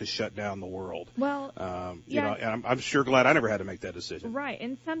dying to shut down the world? Well, and I'm sure glad I never had to make that decision. Right.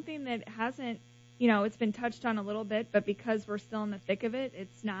 And something that hasn't, it's been touched on a little bit, but because we're still in the thick of it,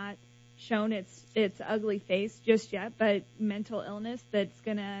 it's not shown its ugly face just yet, but mental illness that's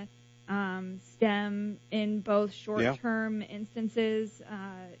going to stem in both short-term instances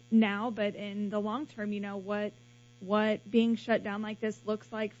now, but in the long term, what being shut down like this looks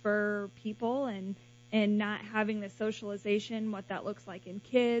like for people, and not having the socialization, what that looks like in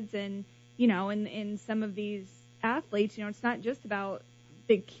kids, and in some of these athletes, it's not just about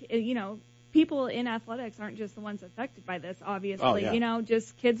people in athletics aren't just the ones affected by this, obviously.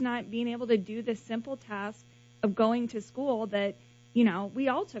 Just kids not being able to do the simple task of going to school that we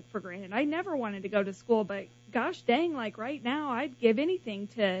all took for granted. I never wanted to go to school, but gosh dang, like right now, I'd give anything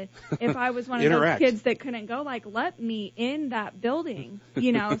to, if I was one of those kids that couldn't go, like, let me in that building,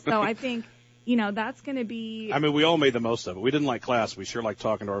 So I think, that's going to be. I mean, we all made the most of it. We didn't like class. We sure liked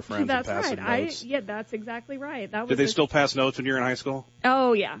talking to our friends and passing notes. That's exactly right. That was Did they still pass notes when you were in high school?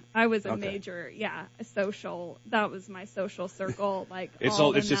 Oh, yeah. I was a major, social. That was my social circle. Like, it's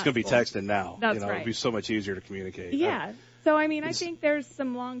just going to be texting now. That's right. It'd be so much easier to communicate. Yeah. So, I mean, I think there's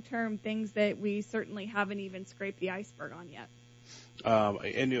some long-term things that we certainly haven't even scraped the iceberg on yet.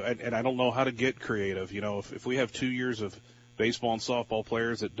 And I don't know how to get creative. If we have 2 years of baseball and softball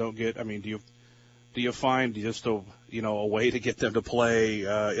players that don't get, do you find just a way to get them to play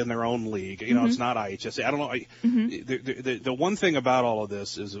in their own league? It's not IHSA. I don't know. The one thing about all of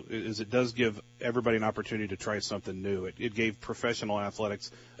this is it does give everybody an opportunity to try something new. It gave professional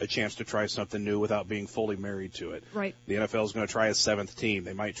athletics a chance to try something new without being fully married to it. Right. The NFL is going to try a seventh team.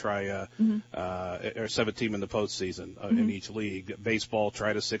 They might try a seventh team in the postseason in each league. Baseball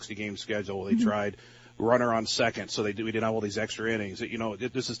tried a 60-game schedule. They tried runner on second, so we didn't have all these extra innings.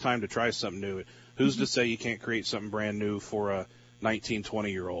 This is time to try something new. Who's to say you can't create something brand new for a 19,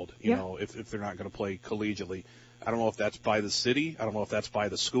 20-year-old, if they're not going to play collegiately? I don't know if that's by the city. I don't know if that's by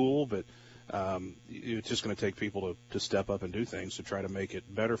the school, but it's just going to take people to step up and do things to try to make it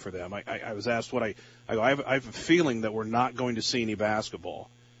better for them. I was asked I have a feeling that we're not going to see any basketball.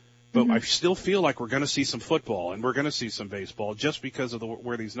 But I still feel like we're going to see some football and we're going to see some baseball just because of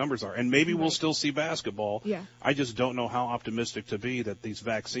where these numbers are. And maybe we'll still see basketball. Yeah. I just don't know how optimistic to be that these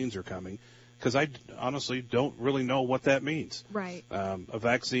vaccines are coming, because I honestly don't really know what that means. Right. A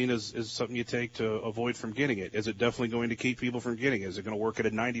vaccine is something you take to avoid from getting it. Is it definitely going to keep people from getting it? Is it going to work at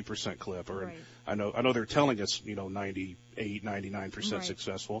a 90% clip? Or I know they're telling us 98, 99%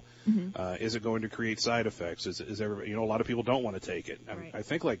 successful. Is it going to create side effects? Is everybody, a lot of people don't want to take it. I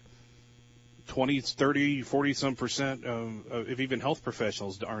think like 20, 30, 40 some percent if even health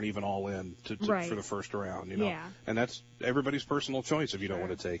professionals aren't even all in for the first round, and that's everybody's personal choice if you don't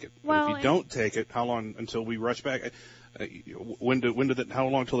want to take it. Well, but if you don't take it, how long until we rush back? how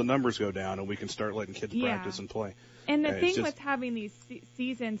long till the numbers go down and we can start letting kids practice and play? And the thing with having these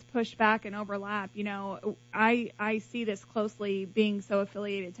seasons pushed back and overlap, I see this closely being so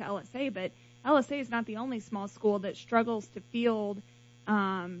affiliated to LSA, but LSA is not the only small school that struggles to field,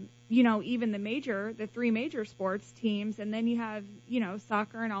 even the three major sports teams, and then you have,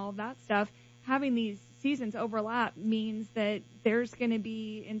 soccer and all of that stuff. Having these seasons overlap means that there's going to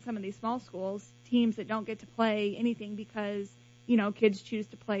be, in some of these small schools, teams that don't get to play anything because, kids choose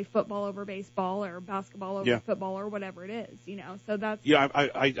to play football over baseball or basketball over football or whatever it is, so that's. Yeah,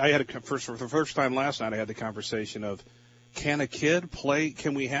 I had for the first time last night, I had the conversation of, can a kid play,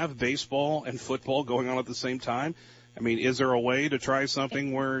 can we have baseball and football going on at the same time? I mean, is there a way to try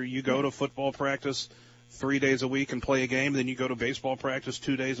something where you go to football practice 3 days a week and play a game, then you go to baseball practice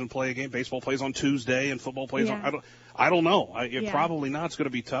 2 days and play a game? Baseball plays on Tuesday and football plays on. I don't know. Probably not. It's going to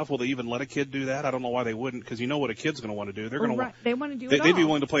be tough. Will they even let a kid do that? I don't know why they wouldn't, because you know what a kid's going to want to do. They're going to they want to do it. They'd be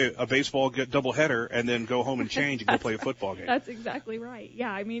willing to play a baseball doubleheader and then go home and change and go play a football game. That's exactly right. Yeah,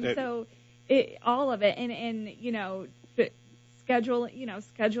 I mean, all of it, and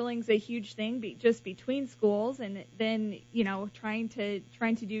scheduling's a huge thing, just between schools, and then trying to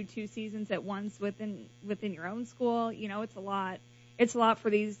do 2 seasons at once within your own school. It's a lot. It's a lot for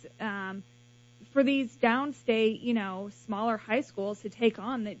these downstate, smaller high schools to take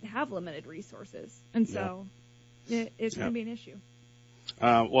on that have limited resources, and so it's going to be an issue.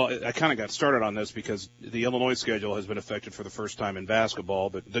 I kind of got started on this because the Illinois schedule has been affected for the first time in basketball,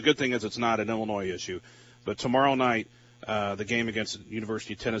 but the good thing is it's not an Illinois issue. But tomorrow night, the game against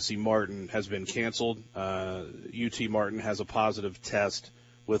University of Tennessee Martin has been canceled. UT Martin has a positive test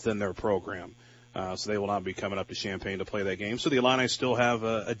within their program, so they will not be coming up to Champaign to play that game. So the Illini still have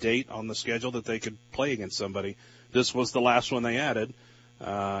a date on the schedule that they could play against somebody. This was the last one they added,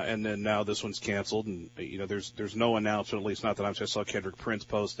 and then now this one's canceled. And there's no announcement, at least not that I saw. Kendrick Prince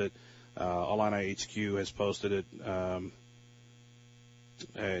post it. Illini HQ has posted it.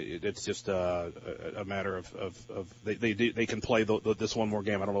 It's just a matter of they can play this one more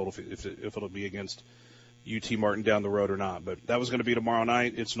game. I don't know if it'll be against UT Martin down the road or not, but that was going to be tomorrow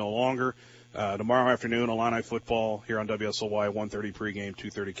night. It's no longer. Tomorrow afternoon, Illini football here on WSLY, 1:30 pregame,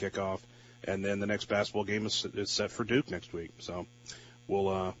 2:30 kickoff, and then the next basketball game is set for Duke next week. So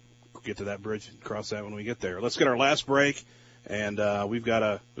we'll get to that bridge and cross that when we get there. Let's get our last break. And we've got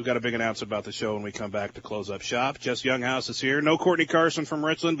a big announcement about the show when we come back to close up shop. Jess Younghouse is here. No Courtney Carson from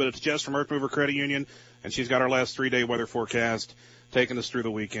Richland, but it's Jess from Earth Mover Credit Union, and she's got our last 3-day weather forecast taking us through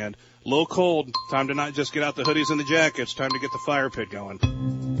the weekend. Low cold. Time to not just get out the hoodies and the jackets. Time to get the fire pit going.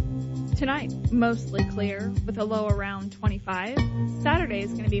 Tonight, mostly clear with a low around 25. Saturday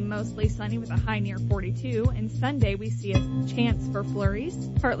is going to be mostly sunny with a high near 42. And Sunday, we see a chance for flurries.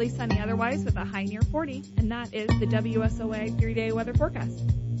 Partly sunny otherwise with a high near 40. And that is the WSOA 3-day weather forecast.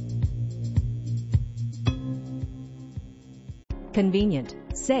 Convenient,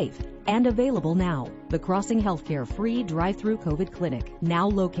 safe, and available now. The Crossing Healthcare free drive-through COVID clinic, now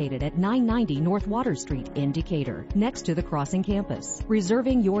located at 990 North Water Street in Decatur, next to the Crossing campus.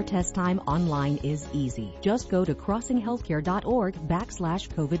 Reserving your test time online is easy. Just go to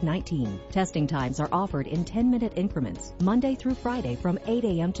crossinghealthcare.org/COVID-19. Testing times are offered in 10-minute increments, Monday through Friday from 8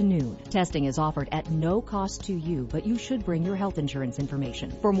 a.m. to noon. Testing is offered at no cost to you, but you should bring your health insurance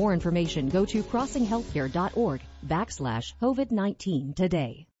information. For more information, go to crossinghealthcare.org/COVID-19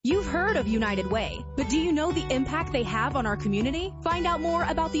 today. You've heard of United Way, but do you know the impact they have on our community? Find out more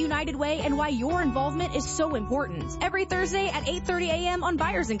about the United Way and why your involvement is so important. Every Thursday at 8:30 a.m. on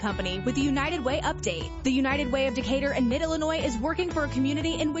Byers & Company with the United Way Update. The United Way of Decatur and Mid-Illinois is working for a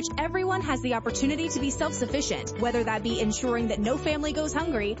community in which everyone has the opportunity to be self-sufficient, whether that be ensuring that no family goes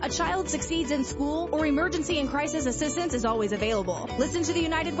hungry, a child succeeds in school, or emergency and crisis assistance is always available. Listen to the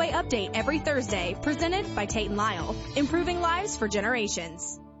United Way Update every Thursday, presented by Tate & Lyle, improving lives for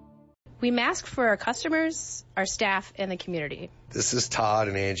generations. We mask for our customers, our staff, and the community. This is Todd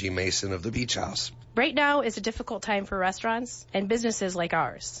and Angie Mason of the Beach House. Right now is a difficult time for restaurants and businesses like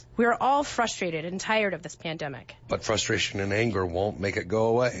ours. We are all frustrated and tired of this pandemic. But frustration and anger won't make it go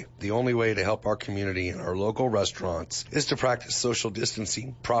away. The only way to help our community and our local restaurants is to practice social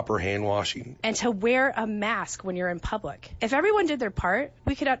distancing, proper hand washing, and to wear a mask when you're in public. If everyone did their part,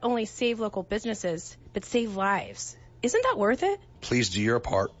 we could not only save local businesses, but save lives. Isn't that worth it? Please do your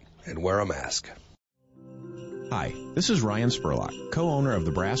part and wear a mask. Hi, this is Ryan Spurlock, co-owner of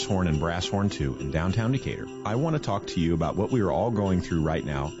the Brass Horn and Brass Horn 2 in downtown Decatur. I want to talk to you about what we are all going through right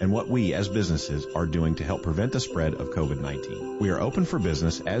now and what we as businesses are doing to help prevent the spread of COVID-19. We are open for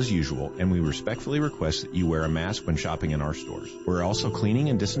business as usual, and we respectfully request that you wear a mask when shopping in our stores. We're also cleaning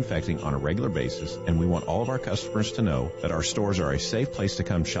and disinfecting on a regular basis, and we want all of our customers to know that our stores are a safe place to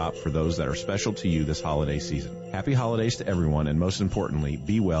come shop for those that are special to you this holiday season. Happy holidays to everyone, and most importantly,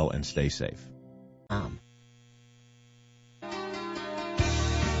 be well and stay safe.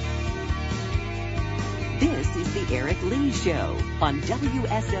 This is the Eric Lee Show on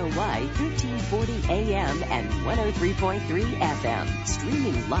WSOY 1340 AM and 103.3 FM.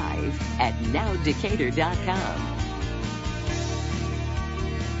 Streaming live at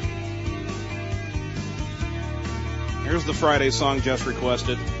nowdecatur.com. Here's the Friday song Jess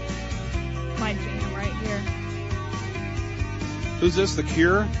requested. My jam right here. Who's this, The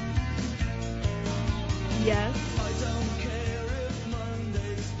Cure? Yes.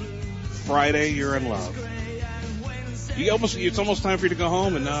 Friday, You're in Love. It's almost time for you to go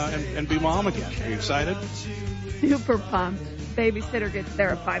home and be mom again. Are you excited? Super pumped. Babysitter gets there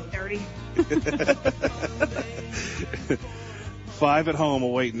at 5:30. 5 at home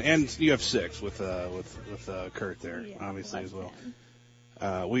awaiting, and you have 6 with Kurt there, obviously as well.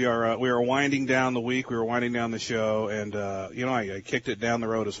 We are winding down the week. We were winding down the show, and I kicked it down the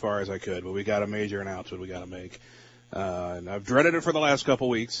road as far as I could, but we got a major announcement we got to make, and I've dreaded it for the last couple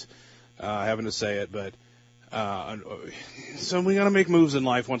weeks, having to say it, but so we got to make moves in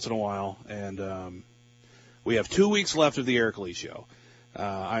life once in a while, and we have 2 weeks left of the Eric Lee Show.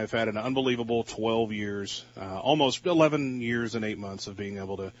 I have had an unbelievable 12 years, almost 11 years and 8 months of being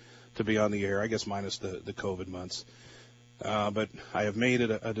able to be on the air, I guess minus the COVID months. But I have made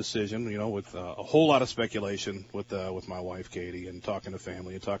it a decision, with a whole lot of speculation with my wife, Katie, and talking to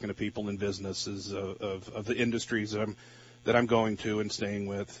family and talking to people in businesses of the industries that I'm going to and staying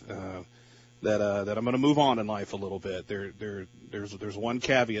with, that I'm going to move on in life a little bit. There's one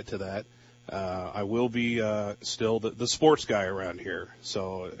caveat to that. I will be still the sports guy around here.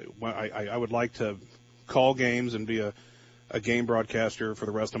 So I would like to call games and be a game broadcaster for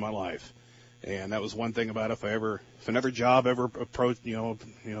the rest of my life. And that was one thing about if another job ever approached,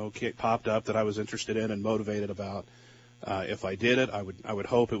 popped up that I was interested in and motivated about. If I did it, I would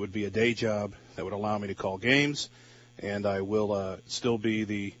hope it would be a day job that would allow me to call games, and I will still be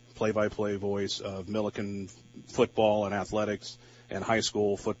the play-by-play voice of Milliken football and athletics and high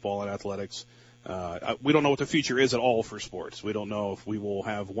school football and athletics. We don't know what the future is at all for sports. We don't know if we will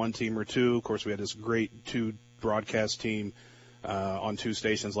have one team or two. Of course, we had this great 2 broadcast team on 2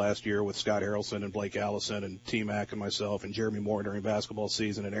 stations last year with Scott Harrelson and Blake Allison and T-Mac and myself and Jeremy Moore during basketball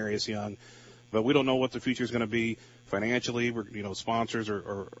season and Arias Young. But we don't know what the future is going to be financially. Sponsors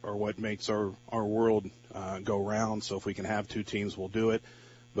are what makes our world go round. So if we can have 2 teams, we'll do it.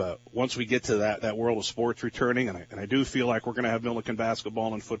 But once we get to that world of sports returning, and I do feel like we're going to have Milliken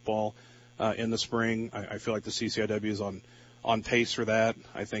basketball and football in the spring. I feel like the CCIW is on pace for that.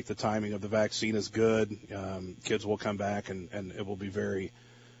 I think the timing of the vaccine is good. Kids will come back, and it will be very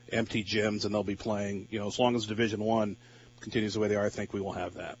empty gyms, and they'll be playing. As long as Division I continues the way they are, I think we will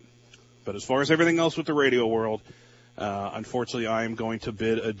have that. But as far as everything else with the radio world, unfortunately, I am going to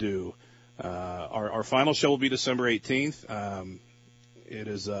bid adieu. Our final show will be December 18th. It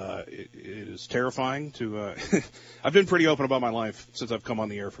is terrifying to. I've been pretty open about my life since I've come on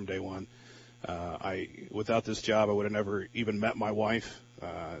the air from day one. Without this job, I would have never even met my wife.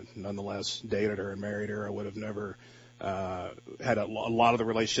 Nonetheless, dated her and married her. I would have never had a lot of the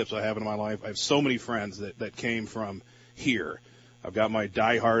relationships I have in my life. I have so many friends that came from here. I've got my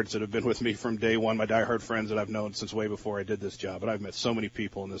diehards that have been with me from day one, my diehard friends that I've known since way before I did this job. But I've met so many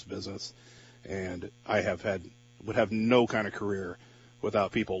people in this business, and I would have no kind of career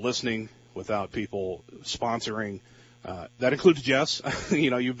without people listening, without people sponsoring. That includes Jess.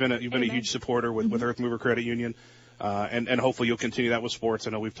 You've been a huge supporter with Earth Mover Credit Union, and hopefully you'll continue that with sports.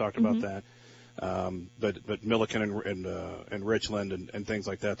 I know we've talked about that. But Milliken and Richland and things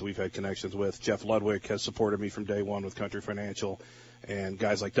like that we've had connections with. Jeff Ludwig has supported me from day one with Country Financial, and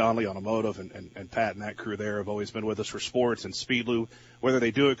guys like Donnelly Automotive and Pat and that crew there have always been with us for sports and Speedloo. Whether they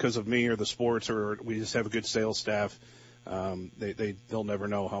do it because of me or the sports, or we just have a good sales staff, they'll never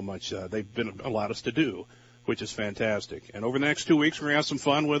know how much they've been allowed us to do, which is fantastic. And over the next 2 weeks, we're going to have some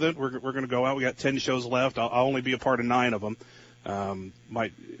fun with it. We're going to go out. We got 10 shows left. I'll only be a part of 9 of them.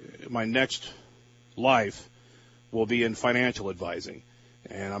 My next life will be in financial advising,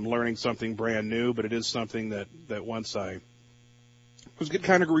 and I'm learning something brand new, but it is something that once I was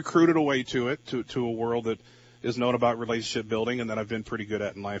kind of recruited away to a world that is known about relationship building and that I've been pretty good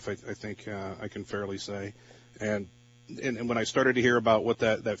at in life, I think I can fairly say. And when I started to hear about what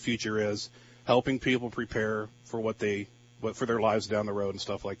that future is, helping people prepare for for their lives down the road and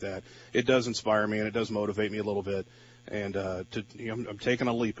stuff like that, it does inspire me and it does motivate me a little bit. And I'm taking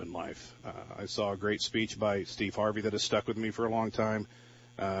a leap in life. I saw a great speech by Steve Harvey that has stuck with me for a long time.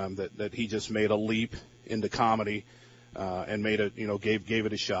 That he just made a leap into comedy and gave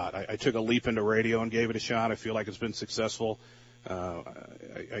it a shot. I took a leap into radio and gave it a shot. I feel like it's been successful.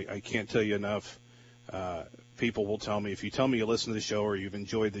 I can't tell you enough. People will tell me, if you tell me you listen to the show or you've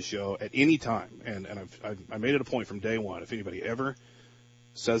enjoyed the show at any time, and I made it a point from day one, if anybody ever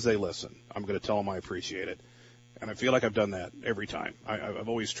says they listen, I'm going to tell them I appreciate it. And I feel like I've done that every time. I've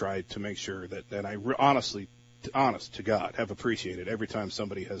always tried to make sure that I honest to God, have appreciated every time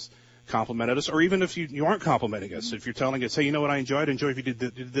somebody has complimented us, or even if you aren't complimenting us, if you're telling us, hey, you know what, I enjoy if you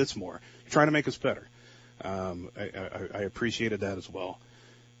did this more. You're trying to make us better. I appreciated that as well.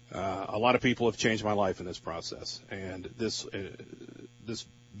 A lot of people have changed my life in this process, and this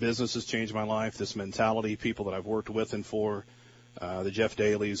business has changed my life. This mentality, people that I've worked with and for, the Jeff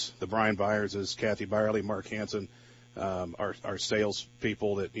Dailies, the Brian Byerses, Kathy Byerly, Mark Hansen, our sales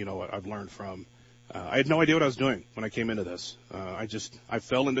people that I've learned from. I had no idea what I was doing when I came into this. I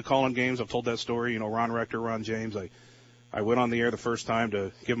fell into calling games. I've told that story. Ron Rector, Ron James. I went on the air the first time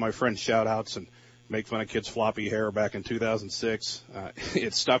to give my friends shout outs and make fun of kids' floppy hair back in 2006.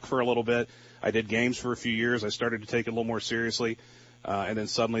 It stuck for a little bit. I did games for a few years. I started to take it a little more seriously. And then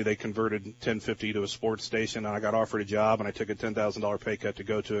suddenly they converted 1050 to a sports station, and I got offered a job, and I took a $10,000 pay cut to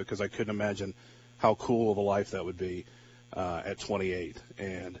go to it because I couldn't imagine how cool of a life that would be at 28.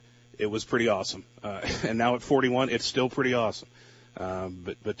 And it was pretty awesome. And now at 41, it's still pretty awesome.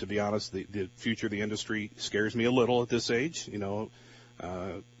 But to be honest, the future of the industry scares me a little at this age.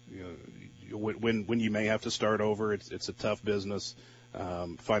 When you may have to start over, it's a tough business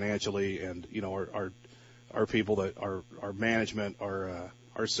financially, and our people that our management, our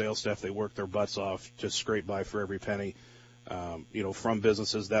sales staff, they work their butts off, just scrape by for every penny. From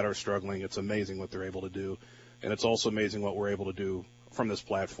businesses that are struggling, it's amazing what they're able to do, and it's also amazing what we're able to do from this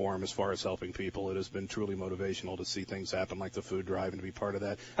platform as far as helping people. It has been truly motivational to see things happen like the food drive and to be part of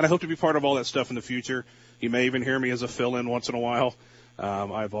that. And I hope to be part of all that stuff in the future. You may even hear me as a fill-in once in a while.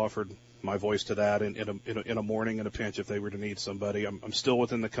 I've offered my voice to that in a morning in a pinch if they were to need somebody. I'm still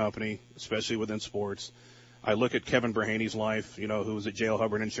within the company, especially within sports. I look at Kevin Brahaney's life, who was at J.L.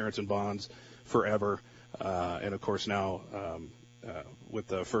 Hubbard Insurance and Bonds forever, and of course now with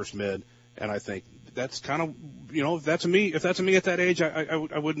the First Mid, and I think that's kind of, if that's me at that age,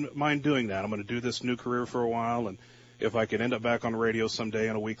 I wouldn't mind doing that. I'm going to do this new career for a while, and if I could end up back on radio someday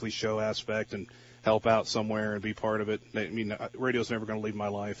in a weekly show aspect and help out somewhere and be part of it. I mean, radio's never going to leave my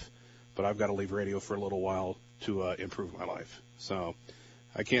life, but I've got to leave radio for a little while to improve my life. So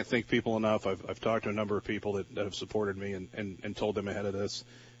I can't thank people enough. I've talked to a number of people that have supported me and told them ahead of this.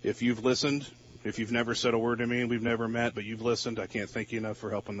 If you've listened, if you've never said a word to me and we've never met, but you've listened, I can't thank you enough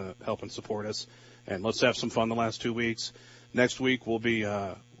for helping support us. And let's have some fun the last 2 weeks. Next week we'll be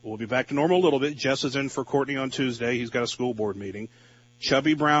back to normal a little bit. Jess is in for Courtney on Tuesday. He's got a school board meeting.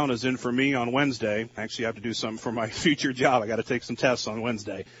 Chubby Brown is in for me on Wednesday. Actually, I have to do something for my future job. I got to take some tests on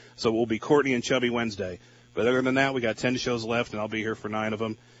Wednesday. So we'll be Courtney and Chubby Wednesday. But other than that, we got 10 shows left, and I'll be here for 9 of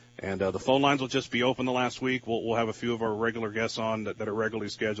them. And the phone lines will just be open the last week. We'll have a few of our regular guests on that are regularly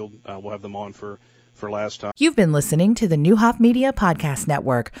scheduled. We'll have them on for last time. You've been listening to the Newhoff Media Podcast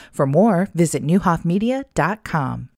Network. For more, visit newhoffmedia.com.